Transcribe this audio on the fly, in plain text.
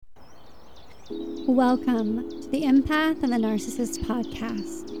Welcome to the Empath and the Narcissist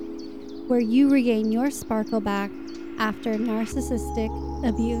podcast, where you regain your sparkle back after narcissistic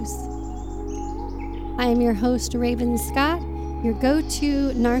abuse. I am your host, Raven Scott, your go-to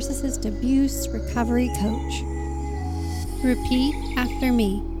narcissist abuse recovery coach. Repeat after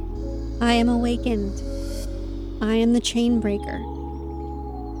me. I am awakened. I am the chain breaker.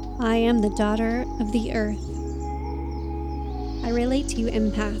 I am the daughter of the earth. I relate to you,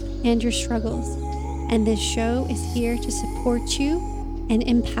 empath, and your struggles. And this show is here to support you and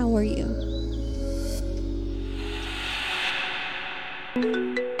empower you.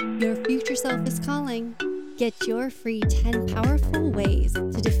 Your future self is calling. Get your free 10 powerful ways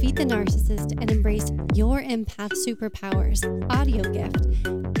to defeat the narcissist and embrace your empath superpowers audio gift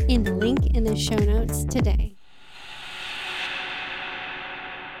in the link in the show notes today.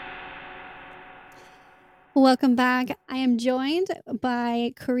 Welcome back. I am joined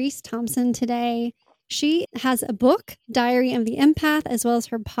by Carice Thompson today. She has a book, Diary of the Empath, as well as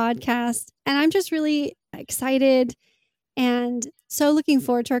her podcast. And I'm just really excited and so looking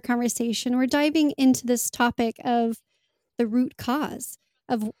forward to our conversation. We're diving into this topic of the root cause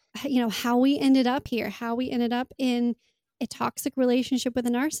of, how we ended up here, how we ended up in a toxic relationship with a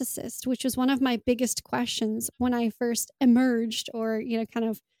narcissist, which was one of my biggest questions when I first emerged or, kind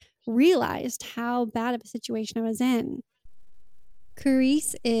of realized how bad of a situation I was in.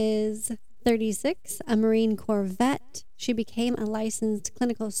 Carice is 36, a Marine Corps vet. She became a licensed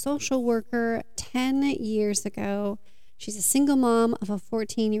clinical social worker 10 years ago. She's a single mom of a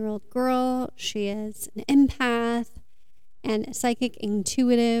 14-year-old girl. She is an empath and psychic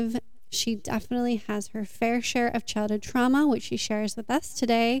intuitive. She definitely has her fair share of childhood trauma, which she shares with us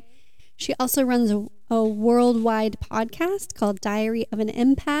today. She also runs a worldwide podcast called Diary of an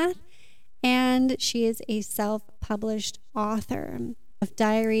Empath, and she is a self-published author of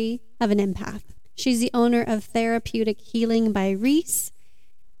Diary of an Empath. She's the owner of Therapeutic Healing by Reese.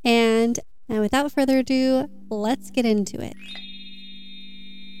 And without further ado, let's get into it.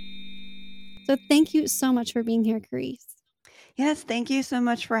 So thank you so much for being here, Carice. Yes, thank you so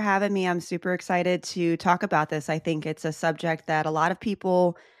much for having me. I'm super excited to talk about this. I think it's a subject that a lot of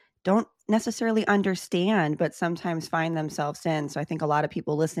people don't necessarily understand, but sometimes find themselves in. So I think a lot of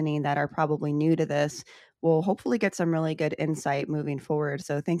people listening that are probably new to this will hopefully get some really good insight moving forward.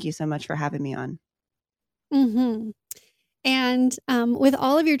 So thank you so much for having me on. Mm-hmm. And with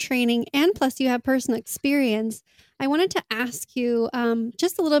all of your training and plus you have personal experience, I wanted to ask you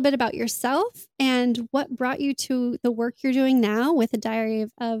just a little bit about yourself and what brought you to the work you're doing now with the Diary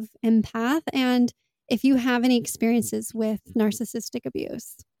of Empath, and if you have any experiences with narcissistic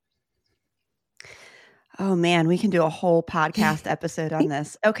abuse. Oh man, we can do a whole podcast episode on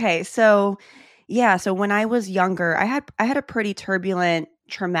this. Okay, so when I was younger, I had a pretty turbulent,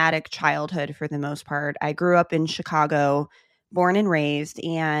 traumatic childhood for the most part. I grew up in Chicago, born and raised,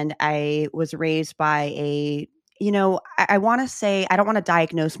 and I was raised by I want to say, I don't want to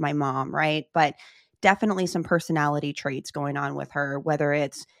diagnose my mom, right? But definitely some personality traits going on with her, whether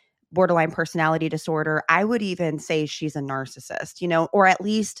it's borderline personality disorder. I would even say she's a narcissist, or at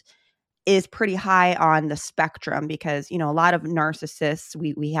least is pretty high on the spectrum, because, a lot of narcissists,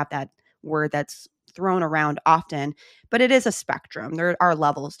 we have that word that's thrown around often, but it is a spectrum. There are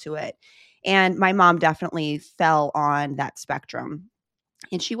levels to it. And my mom definitely fell on that spectrum.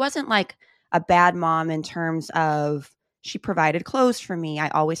 And she wasn't like a bad mom in terms of she provided clothes for me. I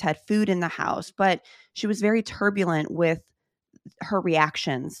always had food in the house, but she was very turbulent with her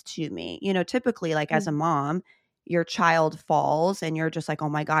reactions to me. Typically, like as a mom, your child falls and you're just like, oh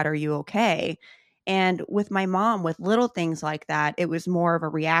my God, are you okay? And with my mom, with little things like that, it was more of a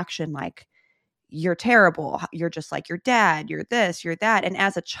reaction like, you're terrible. You're just like your dad. You're this, you're that. And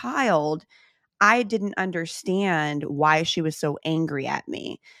as a child, I didn't understand why she was so angry at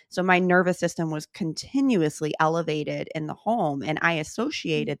me. So my nervous system was continuously elevated in the home, and I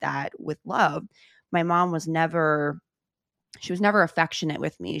associated that with love. My mom was never affectionate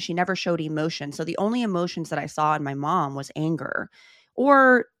with me. She never showed emotion. So the only emotions that I saw in my mom was anger,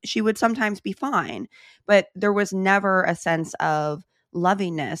 or she would sometimes be fine, but there was never a sense of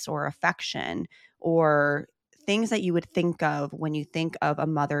lovingness or affection or things that you would think of when you think of a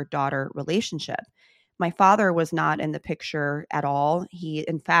mother-daughter relationship. My father was not in the picture at all. He,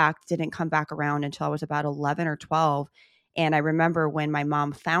 in fact, didn't come back around until I was about 11 or 12. And I remember when my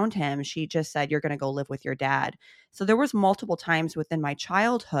mom found him, she just said, you're going to go live with your dad. So there was multiple times within my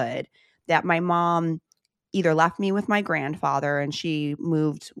childhood that my mom either left me with my grandfather and she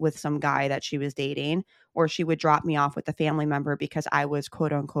moved with some guy that she was dating, or she would drop me off with a family member because I was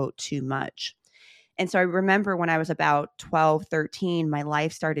quote unquote too much. And so I remember when I was about 12, 13, my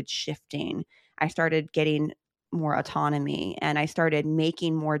life started shifting. I started getting more autonomy and I started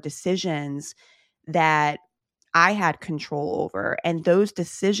making more decisions that I had control over. And those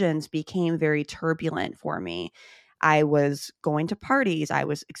decisions became very turbulent for me. I was going to parties. I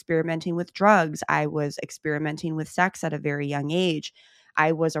was experimenting with drugs. I was experimenting with sex at a very young age.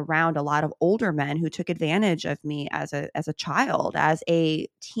 I was around a lot of older men who took advantage of me as a child, as a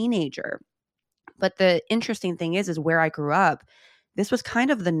teenager. But the interesting thing is where I grew up, this was kind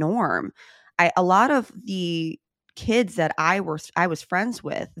of the norm. A lot of the kids that I was friends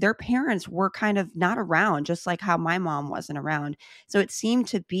with, their parents were kind of not around, just like how my mom wasn't around. So it seemed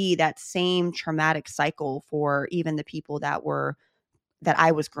to be that same traumatic cycle for even the people that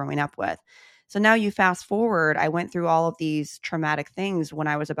I was growing up with. So now you fast forward, I went through all of these traumatic things when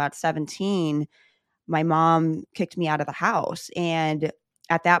I was about 17. My mom kicked me out of the house. And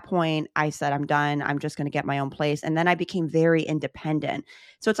at that point, I said, I'm done. I'm just going to get my own place. And then I became very independent.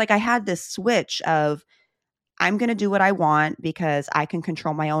 So it's like I had this switch of, I'm going to do what I want because I can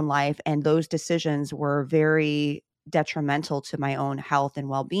control my own life. And those decisions were very detrimental to my own health and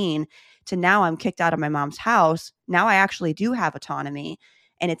well being. To now I'm kicked out of my mom's house. Now I actually do have autonomy.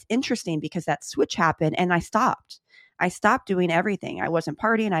 And it's interesting because that switch happened and I stopped. I stopped doing everything. I wasn't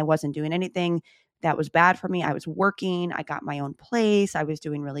partying. I wasn't doing anything that was bad for me. I was working. I got my own place. I was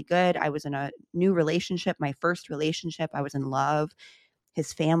doing really good. I was in a new relationship, my first relationship. I was in love.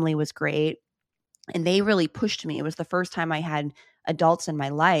 His family was great. And they really pushed me. It was the first time I had adults in my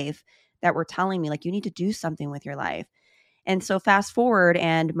life that were telling me, like, you need to do something with your life. And so fast forward,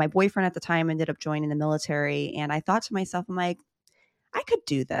 and my boyfriend at the time ended up joining the military. And I thought to myself, I'm like, I could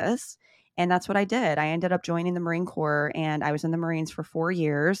do this. And that's what I did. I ended up joining the Marine Corps and I was in the Marines for 4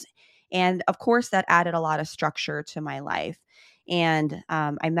 years. And of course, that added a lot of structure to my life. And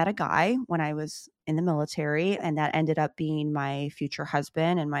I met a guy when I was in the military, and that ended up being my future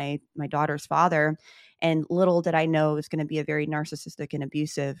husband and my daughter's father. And little did I know it was going to be a very narcissistic and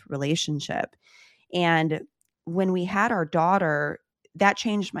abusive relationship. And when we had our daughter, that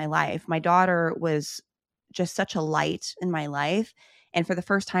changed my life. My daughter was just such a light in my life. And for the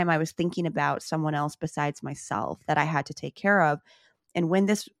first time, I was thinking about someone else besides myself that I had to take care of. And when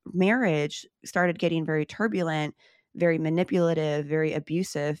this marriage started getting very turbulent, very manipulative, very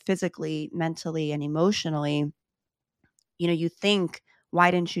abusive, physically, mentally, and emotionally, you think,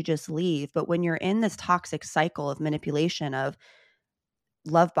 why didn't you just leave? But when you're in this toxic cycle of manipulation, of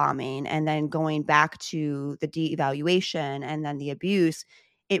love bombing, and then going back to the devaluation and then the abuse,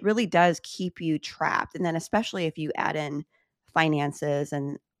 it really does keep you trapped. And then especially if you add in finances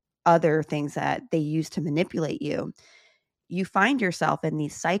and other things that they use to manipulate you, you find yourself in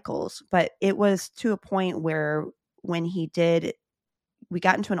these cycles. But it was to a point where when we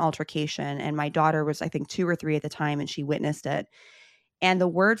got into an altercation, and my daughter was, I think, 2 or 3 at the time, and she witnessed it. And the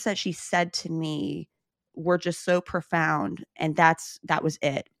words that she said to me were just so profound. And that was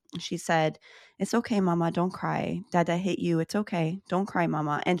it. She said, "It's okay, mama. Don't cry. Dada hit you. It's okay. Don't cry,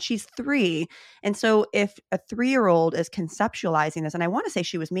 mama." And she's 3. And so if a 3-year-old is conceptualizing this, and I want to say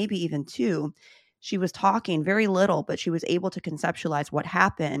she was maybe even 2, she was talking very little, but she was able to conceptualize what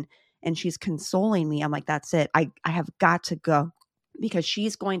happened. And she's consoling me. I'm like, that's it. I have got to go, because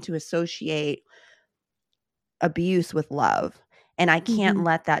she's going to associate abuse with love. And I can't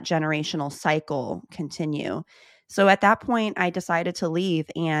let that generational cycle continue. So at that point, I decided to leave.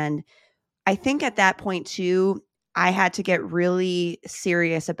 And I think at that point too, I had to get really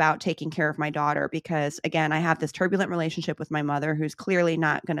serious about taking care of my daughter, because again, I have this turbulent relationship with my mother who's clearly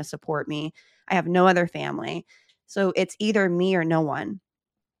not going to support me. I have no other family. So it's either me or no one.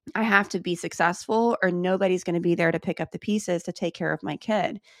 I have to be successful or nobody's going to be there to pick up the pieces to take care of my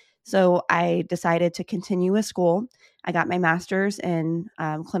kid. So I decided to continue with school. I got my master's in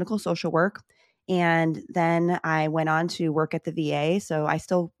clinical social work. And then I went on to work at the VA. So I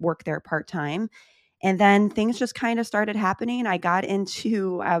still work there part-time. And then things just kind of started happening. I got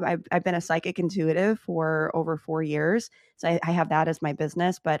into, I've been a psychic intuitive for over 4 years. So I have that as my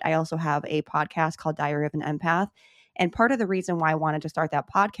business, but I also have a podcast called Diary of an Empath. And part of the reason why I wanted to start that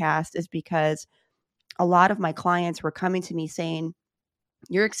podcast is because a lot of my clients were coming to me saying,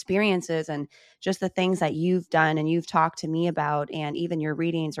 your experiences and just the things that you've done and you've talked to me about, and even your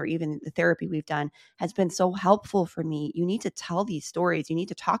readings or even the therapy we've done, has been so helpful for me. You need to tell these stories. You need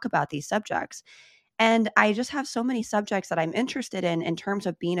to talk about these subjects. And I just have so many subjects that I'm interested in terms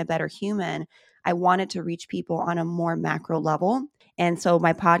of being a better human. I wanted to reach people on a more macro level. And so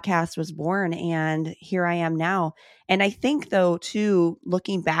my podcast was born, and here I am now. And I think, though, too,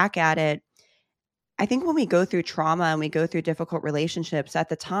 looking back at it, I think when we go through trauma and we go through difficult relationships, at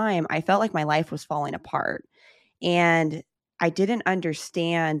the time, I felt like my life was falling apart. And I didn't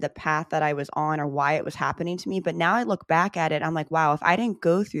understand the path that I was on or why it was happening to me. But now I look back at it, I'm like, wow, if I didn't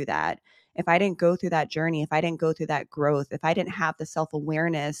go through that, if I didn't go through that journey, if I didn't go through that growth, if I didn't have the self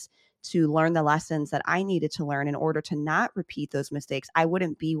awareness to learn the lessons that I needed to learn in order to not repeat those mistakes, I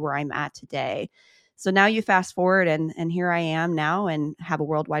wouldn't be where I'm at today. So now you fast forward and here I am now and have a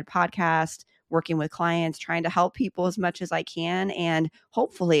worldwide podcast, working with clients, trying to help people as much as I can, and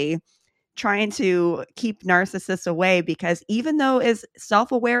hopefully trying to keep narcissists away, because even though as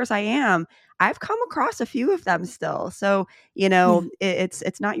self-aware as I am, I've come across a few of them still. So, Yeah.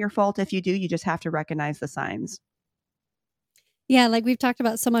 it's not your fault if you do, you just have to recognize the signs. Yeah, like we've talked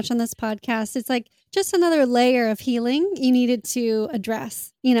about so much on this podcast. It's like just another layer of healing you needed to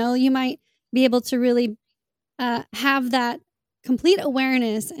address. You might be able to really have that complete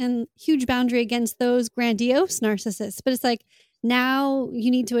awareness and huge boundary against those grandiose narcissists. But it's like now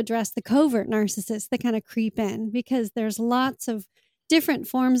you need to address the covert narcissists that kind of creep in, because there's lots of different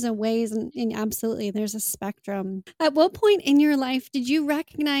forms and ways. And absolutely, there's a spectrum. At what point in your life did you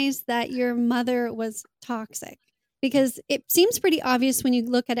recognize that your mother was toxic? Because it seems pretty obvious when you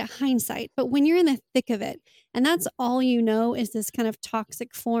look at it hindsight, but when you're in the thick of it and that's all you know is this kind of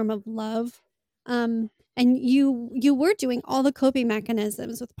toxic form of love, and you were doing all the coping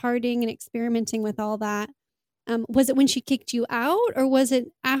mechanisms with partying and experimenting with all that. Was it when she kicked you out, or was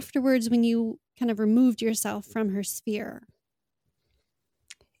it afterwards when you kind of removed yourself from her sphere?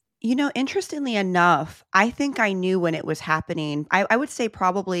 Interestingly enough, I think I knew when it was happening. I would say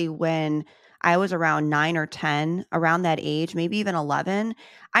probably when I was around 9 or 10, around that age, maybe even 11,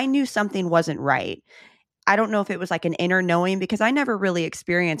 I knew something wasn't right. I don't know if it was like an inner knowing, because I never really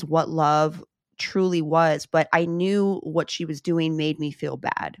experienced what love truly was, but I knew what she was doing made me feel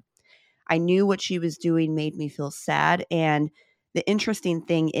bad. I knew what she was doing made me feel sad. And the interesting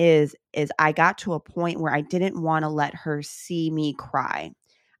thing is I got to a point where I didn't want to let her see me cry.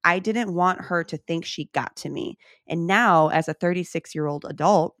 I didn't want her to think she got to me. And now, as a 36-year-old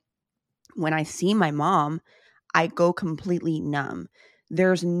adult, when I see my mom, I go completely numb.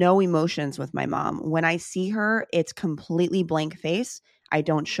 There's no emotions with my mom. When I see her, it's completely blank face. I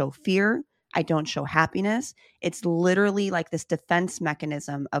don't show fear. I don't show happiness. It's literally like this defense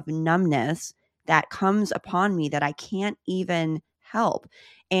mechanism of numbness that comes upon me that I can't even help.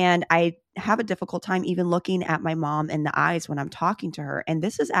 And I have a difficult time even looking at my mom in the eyes when I'm talking to her. And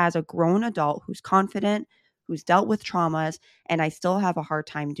this is as a grown adult who's confident, who's dealt with traumas, and I still have a hard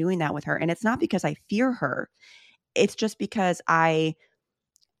time doing that with her. And it's not because I fear her. It's just because I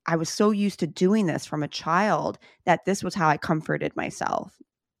was so used to doing this from a child that this was how I comforted myself.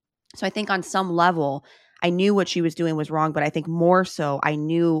 So I think on some level, I knew what she was doing was wrong, but I think more so I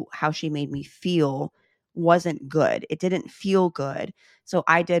knew how she made me feel wasn't good. It didn't feel good. So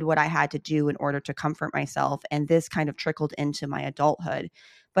I did what I had to do in order to comfort myself, and this kind of trickled into my adulthood.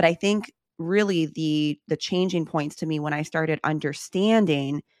 But I think really the changing points to me when I started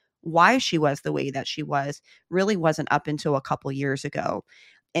understanding why she was the way that she was really wasn't up until a couple years ago.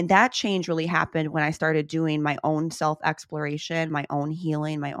 And that change really happened when I started doing my own self exploration, my own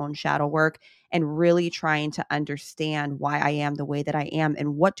healing, my own shadow work, and really trying to understand why I am the way that I am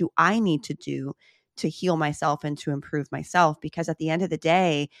and what do I need to do to heal myself and to improve myself. Because at the end of the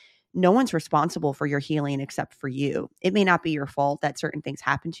day, no one's responsible for your healing except for you. It may not be your fault that certain things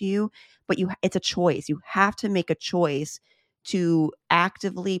happen to you, but it's a choice. You have to make a choice to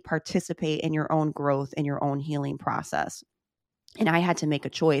actively participate in your own growth and your own healing process. And I had to make a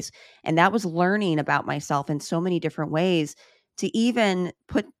choice. And that was learning about myself in so many different ways, to even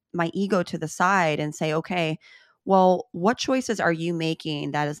put my ego to the side and say, okay, well, what choices are you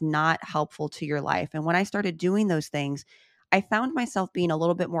making that is not helpful to your life? And when I started doing those things, I found myself being a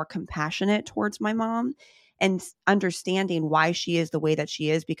little bit more compassionate towards my mom and understanding why she is the way that she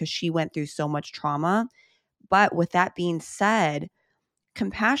is, because she went through so much trauma. But with that being said,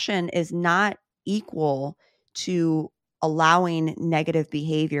 compassion is not equal to allowing negative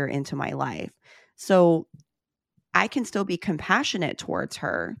behavior into my life. So I can still be compassionate towards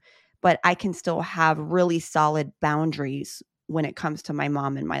her, but I can still have really solid boundaries when it comes to my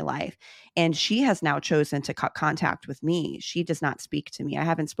mom in my life. And she has now chosen to cut contact with me. She does not speak to me. I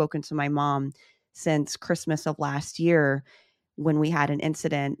haven't spoken to my mom since Christmas of last year, when we had an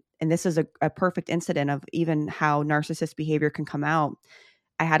incident. And this is a perfect incident of even how narcissist behavior can come out.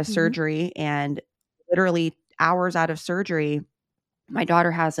 I had a Mhm. surgery, and literally hours out of surgery, my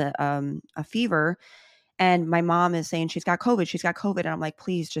daughter has a fever, and my mom is saying she's got COVID. She's got COVID. And I'm like,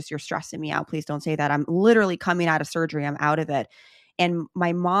 please, just, you're stressing me out. Please don't say that. I'm literally coming out of surgery. I'm out of it. And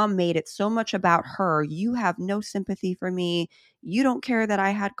my mom made it so much about her. You have no sympathy for me. You don't care that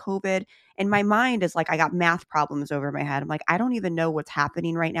I had COVID. And my mind is like, I got math problems over my head. I'm like, I don't even know what's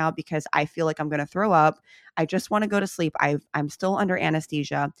happening right now because I feel like I'm going to throw up. I just want to go to sleep. I'm still under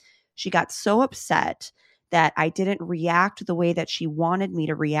anesthesia. She got so upset that I didn't react the way that she wanted me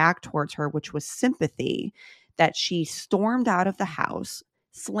to react towards her, which was sympathy, that she stormed out of the house,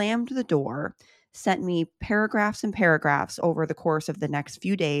 slammed the door, sent me paragraphs and paragraphs over the course of the next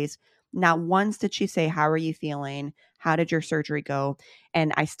few days. Not once did she say, how are you feeling? How did your surgery go?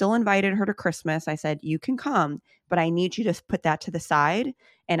 And I still invited her to Christmas. I said, you can come, but I need you to put that to the side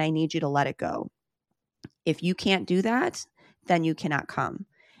and I need you to let it go. If you can't do that, then you cannot come.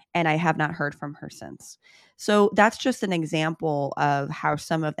 And I have not heard from her since. So that's just an example of how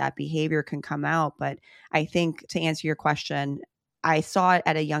some of that behavior can come out. But I think to answer your question, I saw it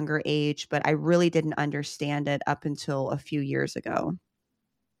at a younger age, but I really didn't understand it up until a few years ago.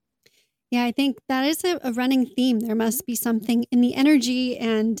 Yeah, I think that is a running theme. There must be something in the energy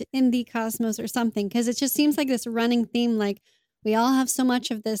and in the cosmos or something, because it just seems like this running theme. Like we all have so much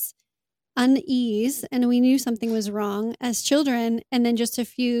of this unease and we knew something was wrong as children. And then just a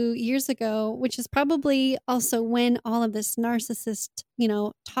few years ago, which is probably also when all of this narcissist,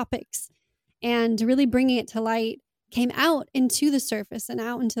 topics and really bringing it to light came out into the surface and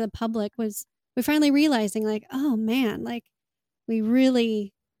out into the public, was we finally realizing like, oh man, like we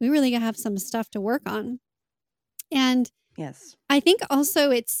really have some stuff to work on. And yes, I think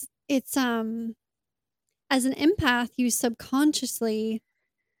also it's as an empath, you subconsciously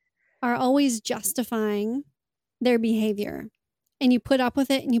are always justifying their behavior, and you put up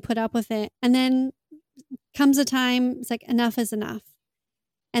with it and you put up with it. And then comes a time, it's like enough is enough.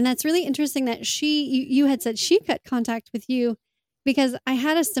 And that's really interesting that you had said she cut contact with you, because I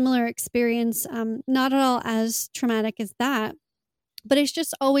had a similar experience, not at all as traumatic as that, but it's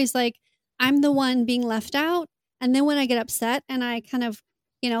just always like I'm the one being left out. And then when I get upset and I kind of,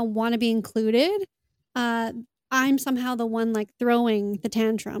 want to be included, I'm somehow the one like throwing the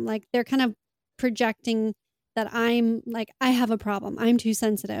tantrum. Like they're kind of projecting that I'm like, I have a problem. I'm too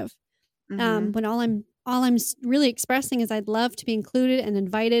sensitive. When all I'm really expressing is I'd love to be included and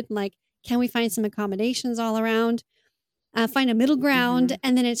invited. Like, can we find some accommodations all around? Find a middle ground.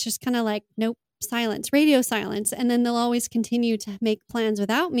 And then it's just kind of like, nope, silence, radio silence. And then they'll always continue to make plans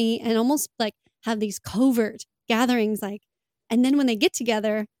without me and almost like have these covert gatherings. Like, and then when they get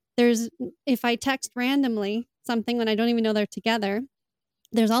together, if I text randomly something when I don't even know they're together,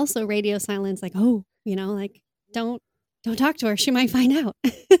 there's also radio silence. Like, oh, like don't talk to her. She might find out.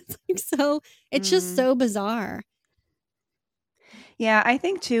 It's just so bizarre. Yeah, I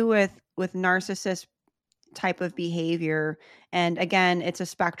think too with narcissist type of behavior, and again, it's a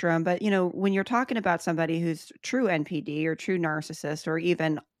spectrum, but when you're talking about somebody who's true NPD or true narcissist or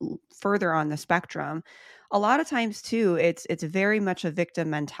even further on the spectrum, a lot of times too, it's very much a victim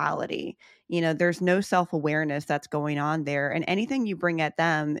mentality. There's no self-awareness that's going on there, and anything you bring at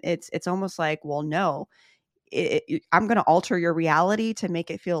them, it's almost like, well, no, I'm going to alter your reality to make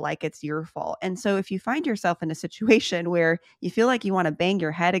it feel like it's your fault. And so if you find yourself in a situation where you feel like you want to bang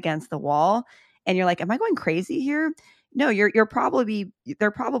your head against the wall and you're like, am I going crazy here? No, they're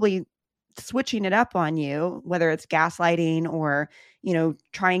probably switching it up on you, whether it's gaslighting or,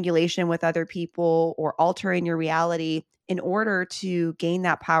 triangulation with other people or altering your reality in order to gain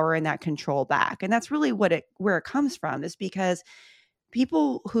that power and that control back. And that's really where it comes from, is because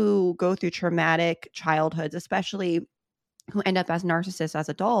people who go through traumatic childhoods, especially who end up as narcissists as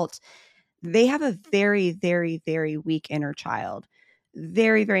adults, they have a very, very, very weak inner child.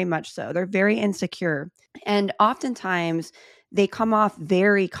 Very, very much so. They're very insecure. And oftentimes they come off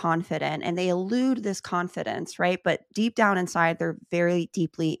very confident and they elude this confidence, right? But deep down inside, they're very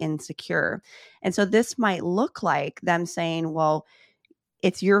deeply insecure. And so this might look like them saying, well,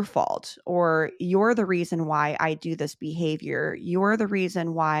 it's your fault, or you're the reason why I do this behavior. You're the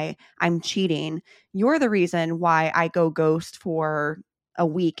reason why I'm cheating. You're the reason why I go ghost for a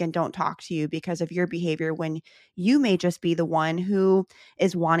week and don't talk to you because of your behavior, when you may just be the one who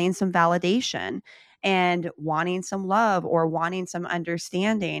is wanting some validation and wanting some love or wanting some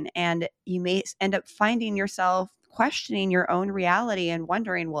understanding. And you may end up finding yourself questioning your own reality and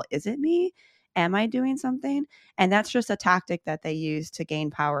wondering, well, is it me? Am I doing something? And that's just a tactic that they use to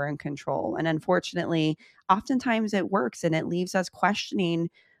gain power and control. And unfortunately, oftentimes it works and it leaves us questioning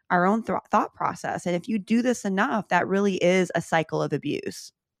our own thought process. And if you do this enough, that really is a cycle of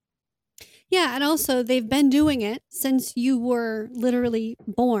abuse. Yeah. And also, they've been doing it since you were literally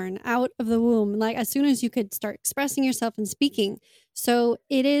born out of the womb, like as soon as you could start expressing yourself and speaking. So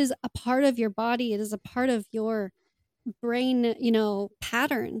it is a part of your body, it is a part of your brain,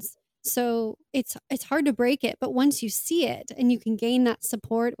 patterns. So it's hard to break it. But once you see it and you can gain that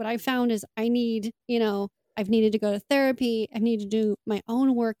support, what I found is I've needed to go to therapy. I've needed to do my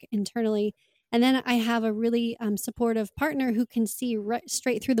own work internally. And then I have a really supportive partner who can see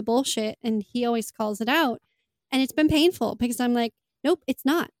straight through the bullshit. And he always calls it out. And it's been painful because I'm like, nope, it's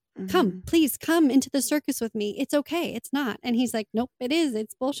not. Come, please come into the circus with me. It's okay. It's not. And he's like, nope, it is.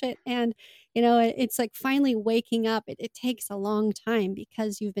 It's bullshit. And, it's like finally waking up. It takes a long time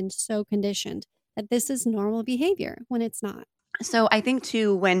because you've been so conditioned that this is normal behavior when it's not. So I think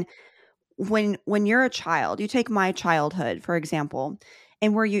too, when you're a child, you take my childhood, for example,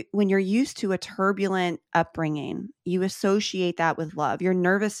 and when you're used to a turbulent upbringing, you associate that with love. Your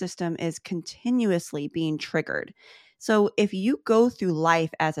nervous system is continuously being triggered. So if you go through life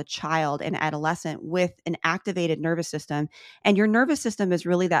as a child and adolescent with an activated nervous system, and your nervous system is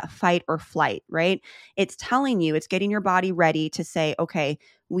really that fight or flight, right? It's telling you, it's getting your body ready to say, okay,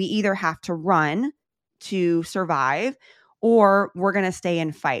 we either have to run to survive, or we're going to stay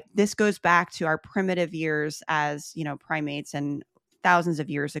and fight. This goes back to our primitive years as, primates and thousands of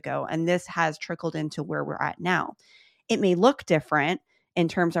years ago. And this has trickled into where we're at now. It may look different in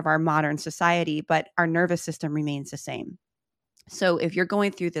terms of our modern society, but our nervous system remains the same. So if you're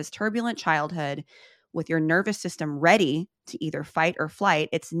going through this turbulent childhood with your nervous system ready to either fight or flight,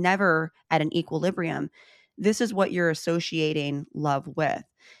 it's never at an equilibrium. This is what you're associating love with.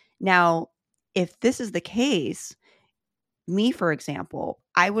 Now, if this is the case, me, for example,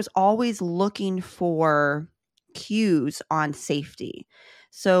 I was always looking for cues on safety.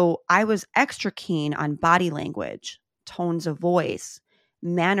 So I was extra keen on body language, tones of voice,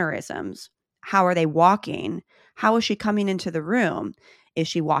 mannerisms. How are they walking? How is she coming into the room? Is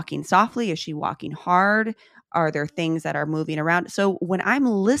she walking softly? Is she walking hard? Are there things that are moving around? So when I'm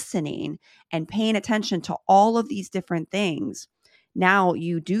listening and paying attention to all of these different things, now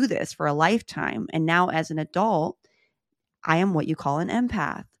you do this for a lifetime. And now as an adult, I am what you call an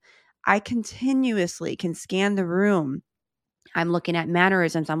empath. I continuously can scan the room. I'm looking at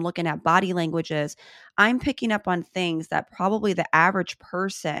mannerisms. I'm looking at body languages. I'm picking up on things that probably the average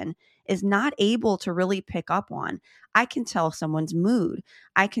person is not able to really pick up on. I can tell someone's mood.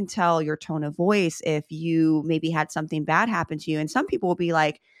 I can tell your tone of voice if you maybe had something bad happen to you. And some people will be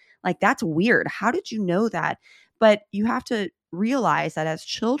like, that's weird. How did you know that? But you have to realize that as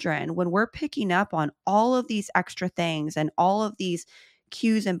children, when we're picking up on all of these extra things and all of these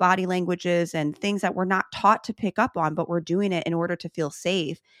cues and body languages and things that we're not taught to pick up on, but we're doing it in order to feel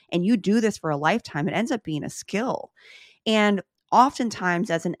safe. And you do this for a lifetime, it ends up being a skill. And oftentimes,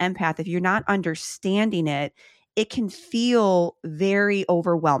 as an empath, if you're not understanding it, it can feel very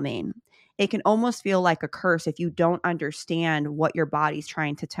overwhelming. It can almost feel like a curse if you don't understand what your body's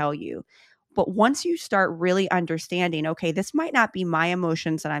trying to tell you. But once you start really understanding, okay, this might not be my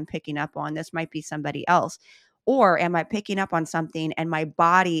emotions that I'm picking up on, this might be somebody else. Or am I picking up on something and my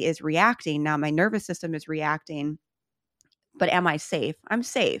body is reacting? Now my nervous system is reacting, but am I safe? I'm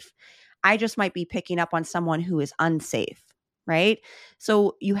safe. I just might be picking up on someone who is unsafe, right?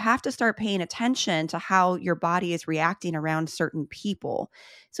 So you have to start paying attention to how your body is reacting around certain people.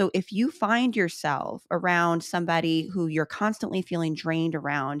 So if you find yourself around somebody who you're constantly feeling drained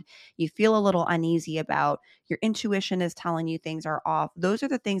around, you feel a little uneasy about, your intuition is telling you things are off, those are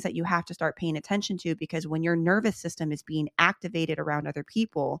the things that you have to start paying attention to, because when your nervous system is being activated around other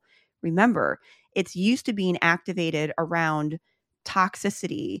people, remember, it's used to being activated around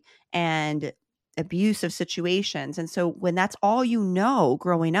toxicity and abusive situations. And so when that's all you know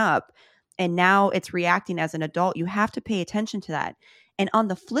growing up, and now it's reacting as an adult, you have to pay attention to that. And on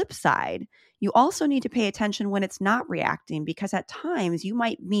the flip side, you also need to pay attention when it's not reacting, because at times you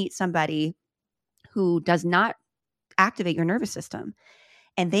might meet somebody who does not activate your nervous system,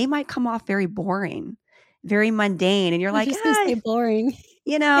 and they might come off very boring, very mundane. And you're like, just say boring.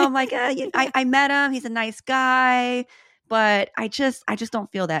 I'm like, I met him. He's a nice guy, but I just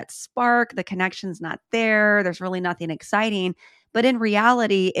don't feel that spark. The connection's not there. There's really nothing exciting. But in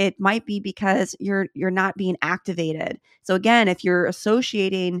reality, it might be because you're not being activated. So again, if you're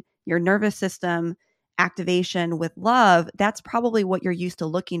associating your nervous system activation with love, that's probably what you're used to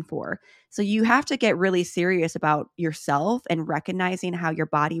looking for. So you have to get really serious about yourself and recognizing how your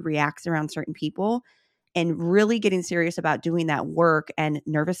body reacts around certain people, and really getting serious about doing that work. And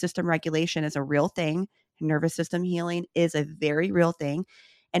nervous system regulation is a real thing. Nervous system healing is a very real thing.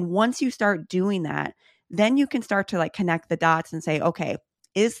 And once you start doing that, then you can start to connect the dots and say, okay,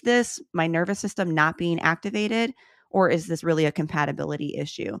 is this my nervous system not being activated, or is this really a compatibility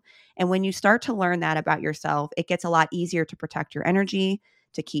issue? And when you start to learn that about yourself, it gets a lot easier to protect your energy,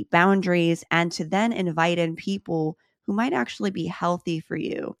 to keep boundaries, and to then invite in people who might actually be healthy for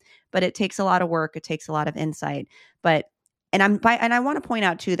you. But it takes a lot of work. It takes a lot of insight. And I want to point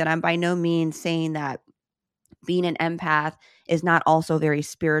out too that I'm by no means saying that being an empath is not also very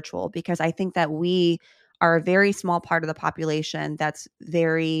spiritual, because I think that we are a very small part of the population that's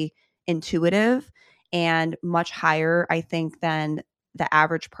very intuitive and much higher, I think, than the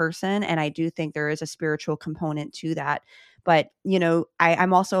average person. And I do think there is a spiritual component to that. But,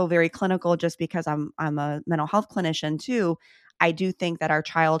 I'm also very clinical just because I'm a mental health clinician too. I do think that our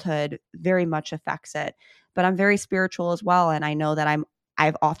childhood very much affects it. But I'm very spiritual as well. And I know that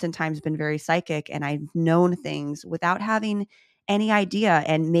I've oftentimes been very psychic, and I've known things without having any idea.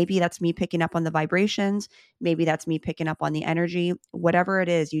 And maybe that's me picking up on the vibrations. Maybe that's me picking up on the energy. Whatever it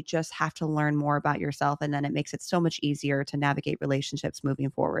is, you just have to learn more about yourself. And then it makes it so much easier to navigate relationships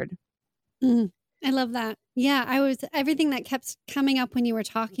moving forward. I love that. Yeah, everything that kept coming up when you were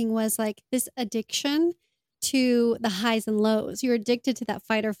talking was like this addiction to the highs and lows. You're addicted to that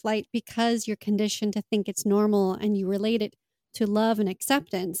fight or flight because you're conditioned to think it's normal and you relate it to love and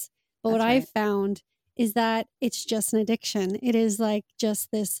acceptance. But what I've found is that it's just an addiction. It is like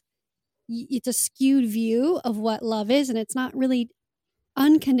just this, it's a skewed view of what love is. And it's not really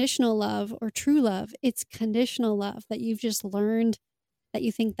unconditional love or true love. It's conditional love that you've just learned that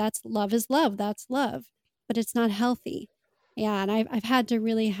you think that's love is love. That's love. But it's not healthy. Yeah. And I've had to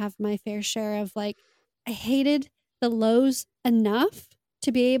really have my fair share of like, I hated the lows enough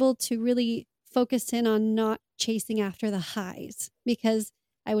to be able to really focus in on not chasing after the highs, because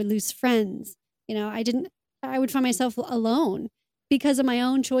I would lose friends. I would find myself alone because of my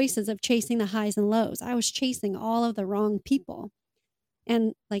own choices of chasing the highs and lows. I was chasing all of the wrong people.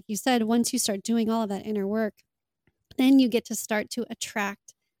 And like you said, once you start doing all of that inner work, then you get to start to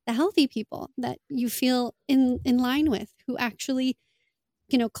attract the healthy people that you feel in line with, who actually,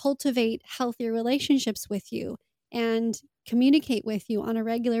 cultivate healthier relationships with you and communicate with you on a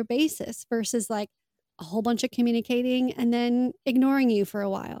regular basis, versus like a whole bunch of communicating and then ignoring you for a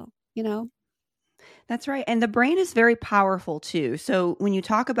while. That's right. And the brain is very powerful too. So when you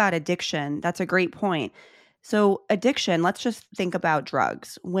talk about addiction, that's a great point. So addiction, let's just think about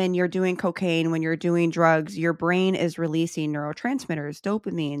drugs. When you're doing cocaine, when you're doing drugs, your brain is releasing neurotransmitters,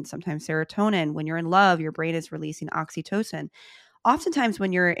 dopamine, sometimes serotonin. When you're in love, your brain is releasing oxytocin. Oftentimes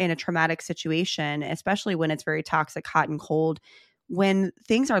when you're in a traumatic situation, especially when it's very toxic, hot and cold, when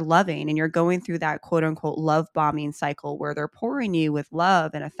things are loving and you're going through that quote unquote love bombing cycle where they're pouring you with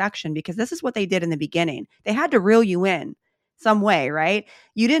love and affection, because this is what they did in the beginning. They had to reel you in some way, right?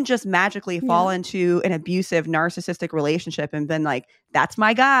 You didn't just magically fall into an abusive narcissistic relationship and been like, that's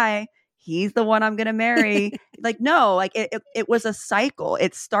my guy. He's the one I'm going to marry. Like, no, like it was a cycle.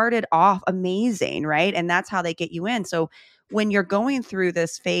 It started off amazing, right? And that's how they get you in. So when you're going through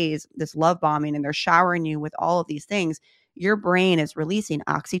this phase, this love bombing, and they're showering you with all of these things, your brain is releasing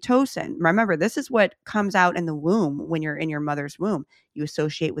oxytocin. Remember, this is what comes out in the womb when you're in your mother's womb. You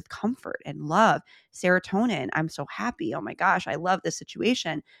associate with comfort and love. Serotonin, I'm so happy. Oh my gosh, I love this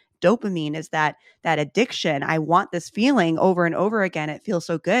situation. Dopamine is that addiction. I want this feeling over and over again. It feels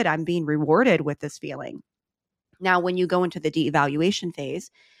so good. I'm being rewarded with this feeling. Now, when you go into the de-evaluation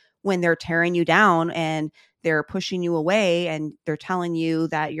phase, when they're tearing you down and they're pushing you away and they're telling you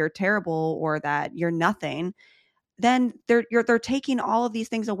that you're terrible or that you're nothing, then they're taking all of these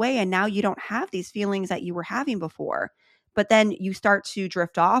things away, and now you don't have these feelings that you were having before. But then you start to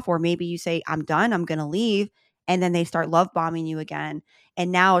drift off, or maybe you say, I'm done, I'm going to leave. And then they start love bombing you again.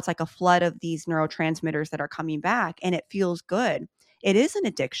 And now it's like a flood of these neurotransmitters that are coming back, and it feels good. It is an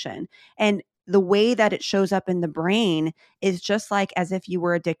addiction. And the way that it shows up in the brain is just like as if you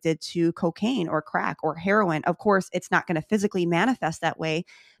were addicted to cocaine or crack or heroin. Of course, it's not going to physically manifest that way,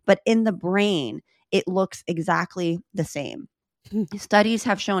 but in the brain, it looks exactly the same. Studies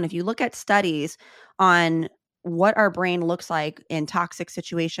have shown, if you look at studies on what our brain looks like in toxic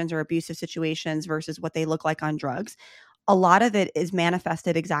situations or abusive situations versus what they look like on drugs, a lot of it is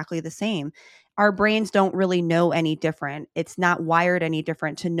manifested exactly the same. Our brains don't really know any different. It's not wired any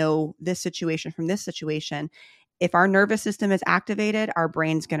different to know this situation from this situation. If our nervous system is activated, our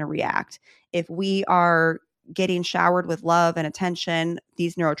brain's going to react. If we are getting showered with love and attention,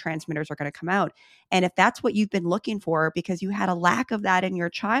 these neurotransmitters are going to come out. And if that's what you've been looking for because you had a lack of that in your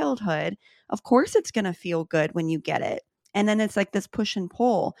childhood, of course it's going to feel good when you get it. And then it's like this push and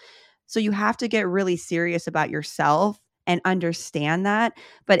pull. So you have to get really serious about yourself and understand that.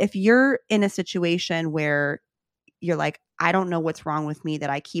 But if you're in a situation where you're like, I don't know what's wrong with me that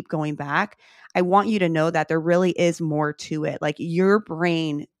I keep going back, I want you to know that there really is more to it. Like your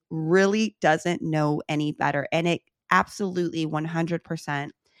brain really doesn't know any better. And it absolutely 100%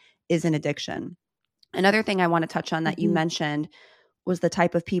 is an addiction. Another thing I want to touch on that you mentioned was the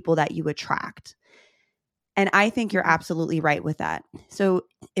type of people that you attract. And I think you're absolutely right with that. So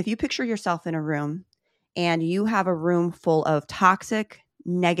if you picture yourself in a room and you have a room full of toxic,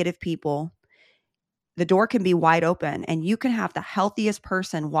 negative people, the door can be wide open and you can have the healthiest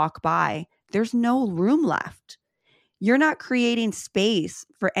person walk by. There's no room left. You're not creating space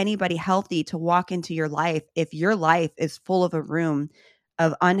for anybody healthy to walk into your life if your life is full of a room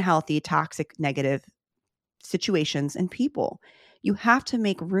of unhealthy, toxic, negative situations and people. You have to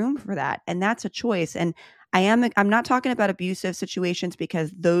make room for that. And that's a choice. And I'm not talking about abusive situations,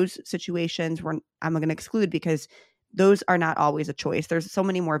 because those situations I'm going to exclude, because those are not always a choice. There's so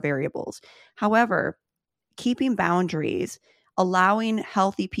many more variables. However, keeping boundaries, allowing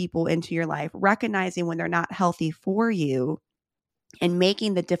healthy people into your life, recognizing when they're not healthy for you, and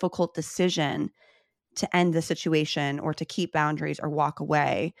making the difficult decision to end the situation or to keep boundaries or walk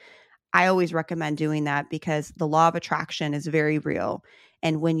away. I always recommend doing that, because the law of attraction is very real.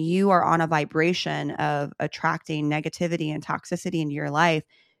 And when you are on a vibration of attracting negativity and toxicity into your life,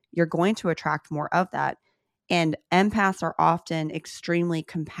 you're going to attract more of that. And empaths are often extremely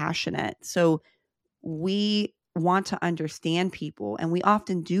compassionate. So we want to understand people, and we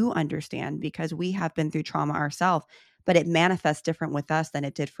often do understand because we have been through trauma ourselves, but it manifests different with us than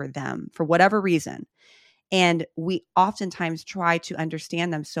it did for them for whatever reason. And we oftentimes try to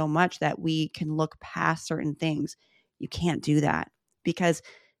understand them so much that we can look past certain things. You can't do that, because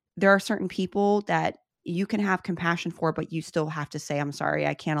there are certain people that you can have compassion for, but you still have to say, I'm sorry,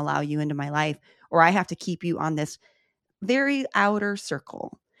 I can't allow you into my life, or I have to keep you on this very outer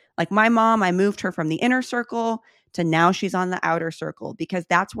circle. Like my mom, I moved her from the inner circle to now she's on the outer circle, because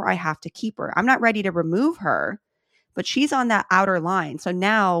that's where I have to keep her. I'm not ready to remove her, but she's on that outer line. So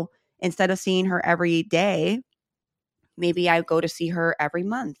now, instead of seeing her every day, maybe I go to see her every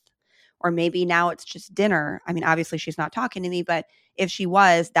month. Or maybe now it's just dinner. I mean, obviously she's not talking to me, but if she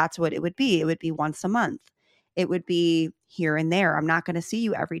was, that's what it would be. It would be once a month. It would be here and there. I'm not going to see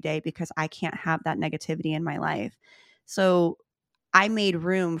you every day because I can't have that negativity in my life. So I made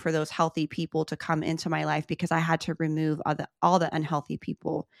room for those healthy people to come into my life, because I had to remove all the unhealthy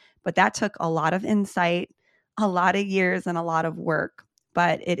people. But that took a lot of insight, a lot of years, and a lot of work,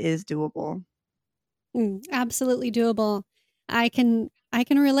 but it is doable. Absolutely doable. I can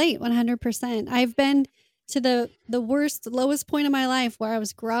relate 100%. I've been to the worst, lowest point of my life where I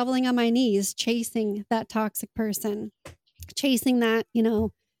was groveling on my knees, chasing that toxic person, chasing that,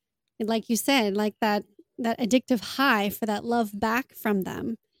 like you said, like that addictive high for that love back from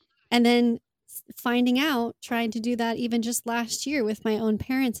them. And then finding out, trying to do that even just last year with my own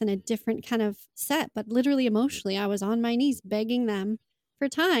parents in a different kind of set, but literally emotionally, I was on my knees begging them for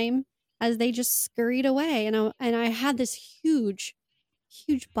time as they just scurried away. And I had this huge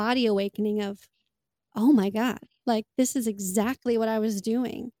body awakening of, oh my God, like this is exactly what I was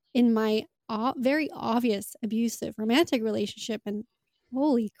doing in my very obvious abusive romantic relationship. And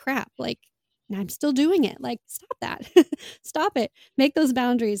holy crap, like, and I'm still doing it. Like, stop that. Stop it. Make those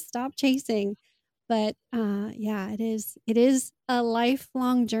boundaries. Stop chasing. But yeah, it is a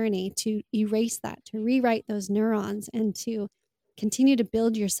lifelong journey to erase that, to rewrite those neurons, and to continue to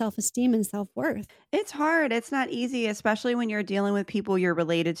build your self-esteem and self-worth. It's hard. It's not easy, especially when you're dealing with people you're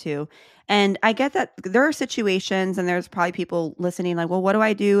related to. And I get that there are situations, and there's probably people listening like, well, what do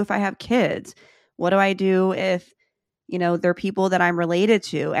I do if I have kids? What do I do if, there are people that I'm related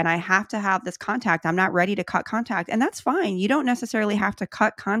to and I have to have this contact? I'm not ready to cut contact. And that's fine. You don't necessarily have to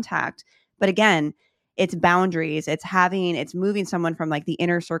cut contact. But again, it's boundaries. It's moving someone from like the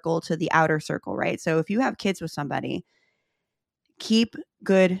inner circle to the outer circle, right? So if you have kids with somebody, keep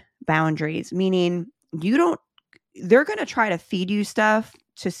good boundaries, meaning they're going to try to feed you stuff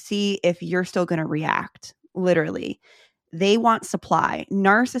to see if you're still going to react. Literally, they want supply.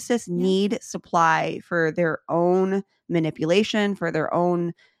 Narcissists need supply for their own manipulation, for their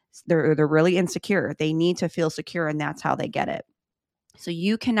own, they're really insecure. They need to feel secure, and that's how they get it. So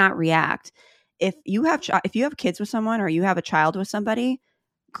you cannot react. If you have kids with someone, or you have a child with somebody,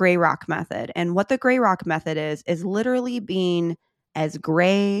 gray rock method. And what the gray rock method is literally being as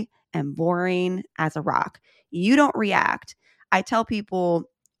gray and boring as a rock. You don't react. I tell people,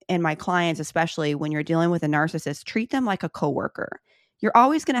 and my clients especially, when you're dealing with a narcissist, treat them like a coworker. You're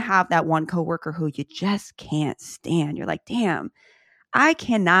always going to have that one coworker who you just can't stand. You're like, damn, I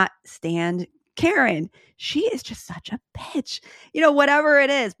cannot stand Karen. She is just such a bitch, whatever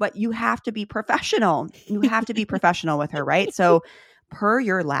it is. But you have to be professional. You have to be professional with her, right? So per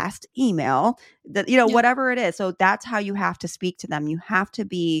your last email, that whatever it is. So that's how you have to speak to them. You have to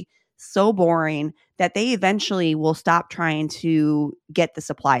be so boring that they eventually will stop trying to get the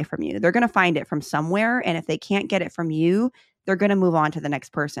supply from you. They're going to find it from somewhere. And if they can't get it from you, they're going to move on to the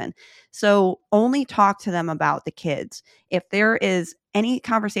next person. So only talk to them about the kids. If there is any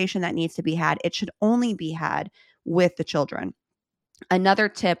conversation that needs to be had, it should only be had with the children. Another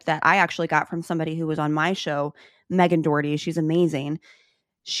tip that I actually got from somebody who was on my show, Megan Doherty, she's amazing.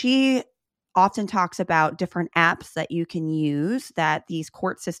 She often talks about different apps that you can use that these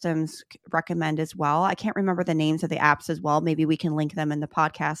court systems recommend as well. I can't remember the names of the apps as well. Maybe we can link them in the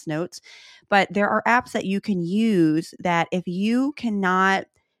podcast notes. But there are apps that you can use that if you cannot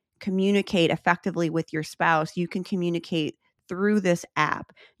communicate effectively with your spouse, you can communicate through this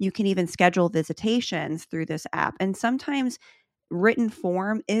app. You can even schedule visitations through this app. And sometimes written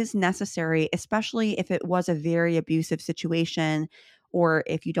form is necessary, especially if it was a very abusive situation or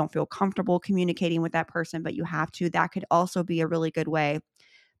if you don't feel comfortable communicating with that person, but you have to. That could also be a really good way.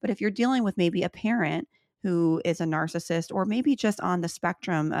 But if you're dealing with maybe a parent who is a narcissist or maybe just on the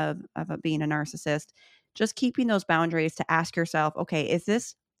spectrum of being a narcissist, just keeping those boundaries to ask yourself, okay, is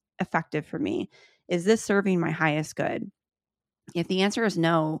this effective for me? Is this serving my highest good? If the answer is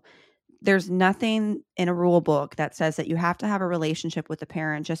no, there's nothing in a rule book that says that you have to have a relationship with the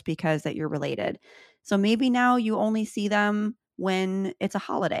parent just because that you're related. So maybe now you only see them when it's a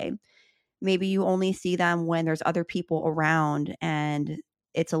holiday. Maybe you only see them when there's other people around and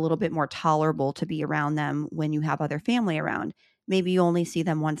it's a little bit more tolerable to be around them when you have other family around. Maybe you only see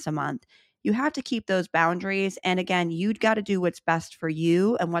them once a month. You have to keep those boundaries. And again, you've got to do what's best for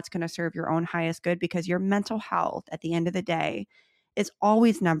you and what's going to serve your own highest good, because your mental health at the end of the day is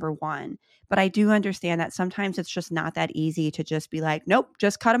always number one. But I do understand that sometimes it's just not that easy to just be like, nope,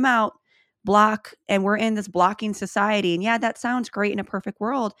 just cut them out, block. And we're in this blocking society. And yeah, that sounds great in a perfect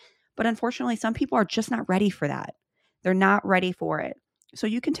world. But unfortunately, some people are just not ready for that. They're not ready for it. So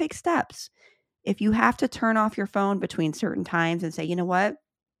you can take steps. If you have to turn off your phone between certain times and say, you know what,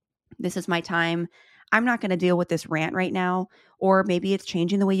 this is my time. I'm not going to deal with this rant right now. Or maybe it's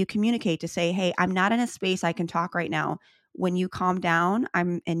changing the way you communicate to say, hey, I'm not in a space I can talk right now. When you calm down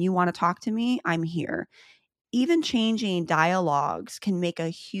and you want to talk to me, I'm here. Even changing dialogues can make a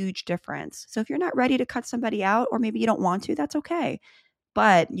huge difference. So if you're not ready to cut somebody out, or maybe you don't want to, that's okay.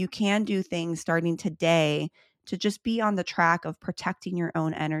 But you can do things starting today to just be on the track of protecting your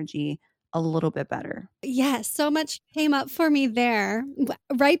own energy a little bit better. Yes, so much came up for me there.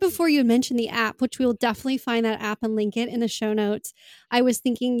 Right before you mentioned the app, which we'll definitely find that app and link it in the show notes, I was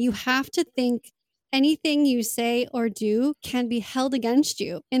thinking you have to think anything you say or do can be held against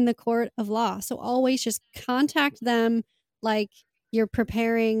you in the court of law. So always just contact them like you're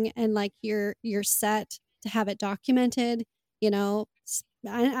preparing and like you're set to have it documented, and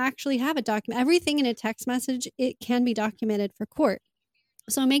actually have it document. Everything in a text message, it can be documented for court.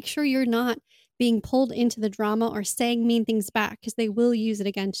 So make sure you're not being pulled into the drama or saying mean things back, because they will use it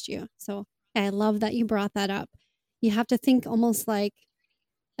against you. So I love that you brought that up. You have to think almost like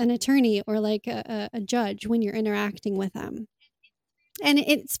an attorney or like a judge when you're interacting with them. And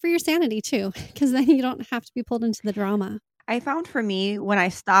it's for your sanity too, because then you don't have to be pulled into the drama. I found for me, when I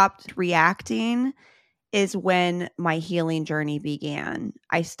stopped reacting is when my healing journey began.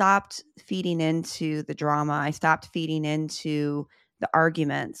 I stopped feeding into the drama. I stopped feeding into the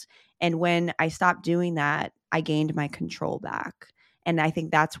arguments. And when I stopped doing that, I gained my control back. And I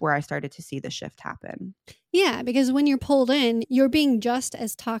think that's where I started to see the shift happen. Yeah, because when you're pulled in, you're being just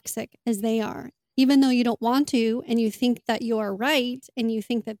as toxic as they are. Even though you don't want to, and you think that you're right, and you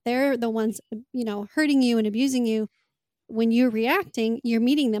think that they're the ones, hurting you and abusing you, when you're reacting, you're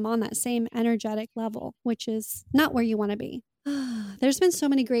meeting them on that same energetic level, which is not where you want to be. There's been so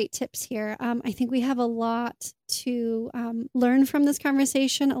many great tips here. I think we have a lot to learn from this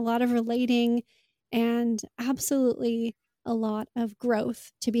conversation, a lot of relating, and absolutely a lot of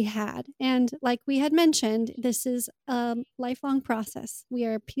growth to be had. And like we had mentioned, this is a lifelong process. We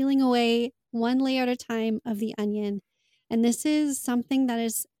are peeling away one layer at a time of the onion. And this is something that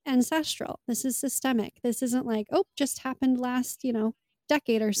is ancestral. This is systemic. This isn't like, oh, just happened last,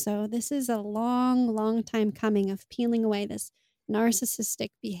 decade or so. This is a long, long time coming of peeling away this narcissistic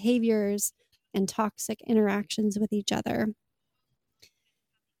behaviors and toxic interactions with each other.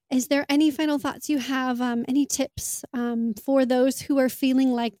 Is there any final thoughts you have? Any tips for those who are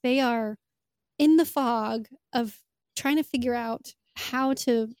feeling like they are in the fog of trying to figure out how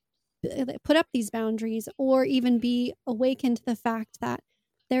to put up these boundaries, or even be awakened to the fact that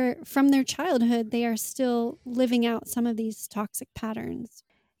from their childhood, they are still living out some of these toxic patterns?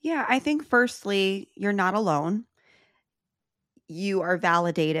 Yeah, I think firstly, you're not alone. You are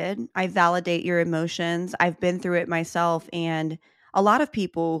validated. I validate your emotions. I've been through it myself, and a lot of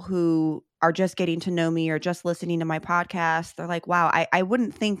people who are just getting to know me or just listening to my podcast, they're like, wow, I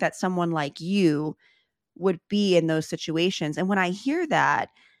wouldn't think that someone like you would be in those situations. And when I hear that,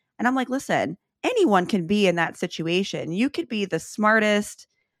 and I'm like, listen, anyone can be in that situation. You could be the smartest,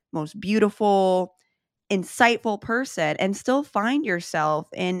 most beautiful, insightful person and still find yourself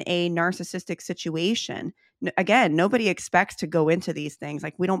in a narcissistic situation. Again, nobody expects to go into these things.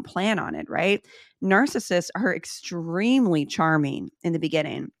 Like, we don't plan on it, right? Narcissists are extremely charming in the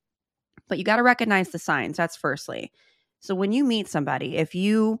beginning, but you got to recognize the signs. That's firstly. So when you meet somebody, if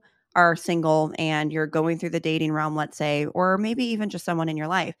you are single and you're going through the dating realm, let's say, or maybe even just someone in your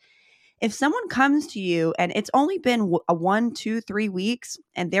life, if someone comes to you and it's only been a 1, 2, 3 weeks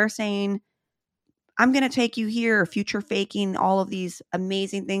and they're saying, I'm going to take you here, future faking all of these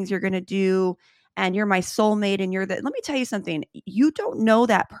amazing things you're going to do, and you're my soulmate, and you're the, let me tell you something. You don't know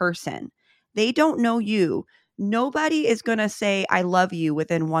that person. They don't know you. Nobody is going to say, I love you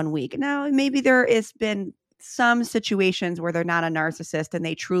within 1 week. Now, maybe there has been some situations where they're not a narcissist and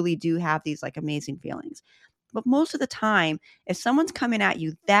they truly do have these like amazing feelings. But most of the time, if someone's coming at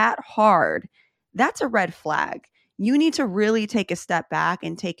you that hard, that's a red flag. You need to really take a step back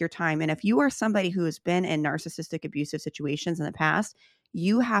and take your time. And if you are somebody who has been in narcissistic abusive situations in the past,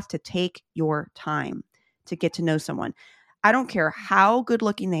 you have to take your time to get to know someone. I don't care how good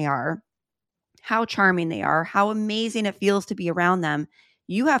looking they are, how charming they are, how amazing it feels to be around them.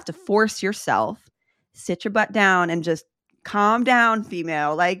 You have to force yourself, sit your butt down and just calm down,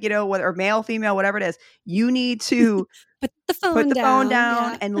 female, like, whether or male, female, whatever it is. You need to Put the phone put the phone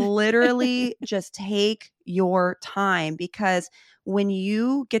down. down and literally just take your time, because when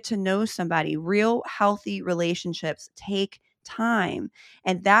you get to know somebody, real healthy relationships take time.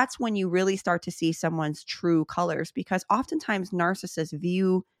 And that's when you really start to see someone's true colors, because oftentimes narcissists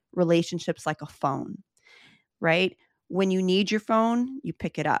view relationships like a phone, right? When you need your phone, you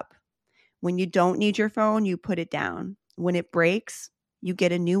pick it up. When you don't need your phone, you put it down. When it breaks, you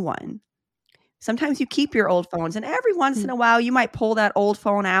get a new one. Sometimes you keep your old phones, and every once in a while you might pull that old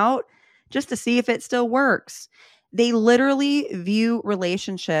phone out just to see if it still works. They literally view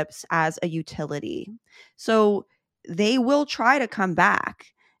relationships as a utility. So they will try to come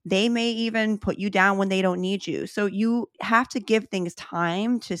back. They may even put you down when they don't need you. So you have to give things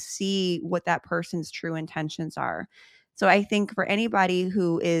time to see what that person's true intentions are. So I think for anybody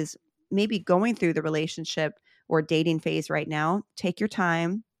who is maybe going through the relationship or dating phase right now, take your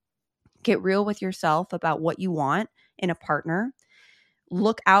time. Get real with yourself about what you want in a partner.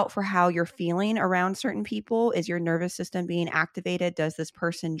 Look out for how you're feeling around certain people. Is your nervous system being activated? Does this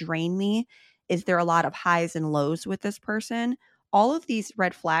person drain me? Is there a lot of highs and lows with this person? All of these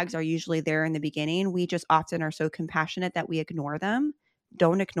red flags are usually there in the beginning. We just often are so compassionate that we ignore them.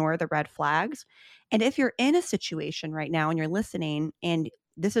 Don't ignore the red flags. And if you're in a situation right now and you're listening and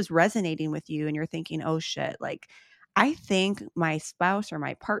this is resonating with you and you're thinking, oh shit, like, I think my spouse or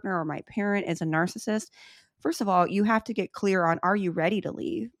my partner or my parent is a narcissist. First of all, you have to get clear on, are you ready to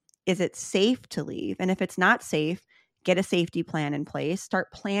leave? Is it safe to leave? And if it's not safe, get a safety plan in place.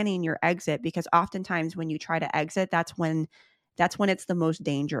 Start planning your exit, because oftentimes when you try to exit, that's when it's the most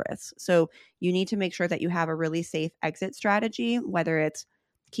dangerous. So you need to make sure that you have a really safe exit strategy, whether it's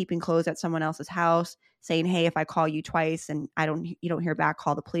keeping clothes at someone else's house, saying, hey, if I call you twice and you don't hear back,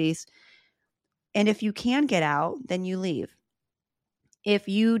 call the police. And if you can get out, then you leave. If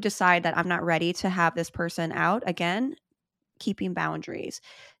you decide that I'm not ready to have this person out, again, keeping boundaries.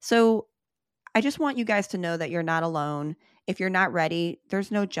 So I just want you guys to know that you're not alone. If you're not ready,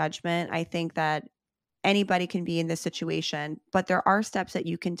 there's no judgment. I think that anybody can be in this situation, but there are steps that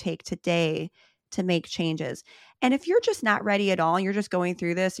you can take today to make changes. And if you're just not ready at all, and you're just going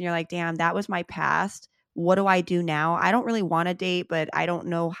through this and you're like, damn, that was my past. What do I do now? I don't really want to date, but I don't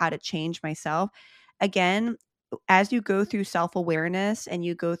know how to change myself. Again, as you go through self-awareness and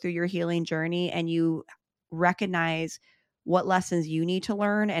you go through your healing journey and you recognize what lessons you need to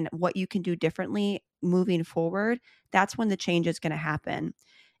learn and what you can do differently moving forward, that's when the change is going to happen.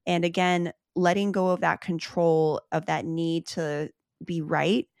 And again, letting go of that control, of that need to be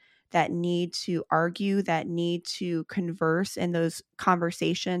right, that need to argue, that need to converse in those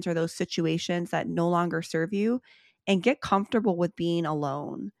conversations or those situations that no longer serve you, and get comfortable with being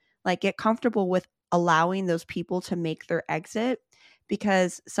alone. Like, get comfortable with allowing those people to make their exit,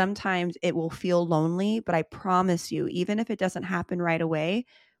 because sometimes it will feel lonely, but I promise you, even if it doesn't happen right away,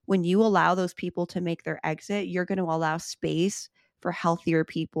 when you allow those people to make their exit, you're going to allow space for healthier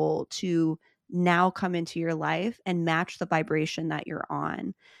people to now come into your life and match the vibration that you're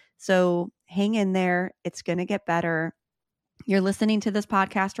on. So hang in there. It's going to get better. You're listening to this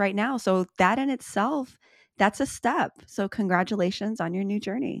podcast right now. So that in itself, that's a step. So congratulations on your new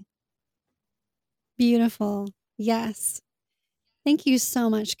journey. Beautiful. Yes. Thank you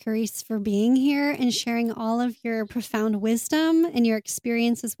so much, Carice, for being here and sharing all of your profound wisdom and your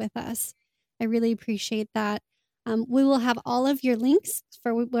experiences with us. I really appreciate that. We will have all of your links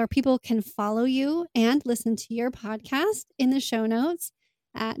for where people can follow you and listen to your podcast in the show notes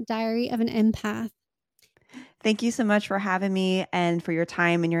at Diary of an Empath. Thank you so much for having me and for your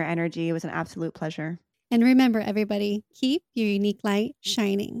time and your energy. It was an absolute pleasure. And remember, everybody, keep your unique light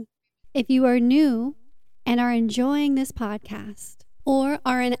shining. If you are new and are enjoying this podcast, or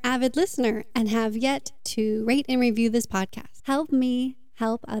are an avid listener and have yet to rate and review this podcast, help me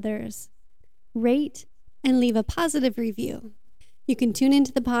help others. Rate and leave a positive review. You can tune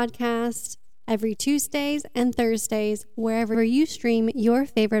into the podcast every Tuesdays and Thursdays, wherever you stream your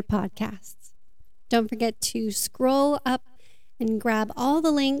favorite podcasts. Don't forget to scroll up and grab all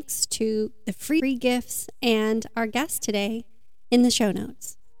the links to the free gifts and our guest today in the show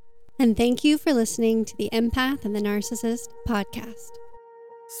notes. And thank you for listening to the Empath and the Narcissist podcast.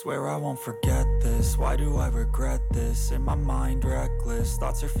 Swear I won't forget this, why do I regret this? In my mind reckless,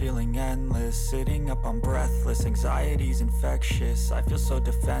 thoughts are feeling endless. Sitting up, I'm breathless, anxiety's infectious. I feel so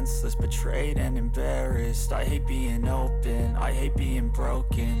defenseless, betrayed and embarrassed. I hate being open, I hate being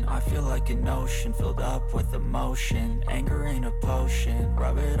broken. I feel like an ocean filled up with emotion. Anger ain't a potion,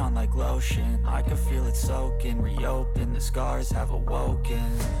 rub it on like lotion. I can feel it soaking, reopen, the scars have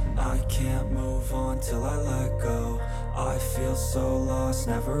awoken. I can't move on till I let go. I feel so lost,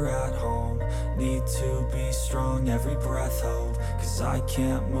 never at home. Need to be strong, every breath hope. Cause I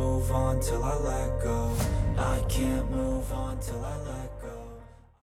can't move on till I let go. I can't move on till I let go.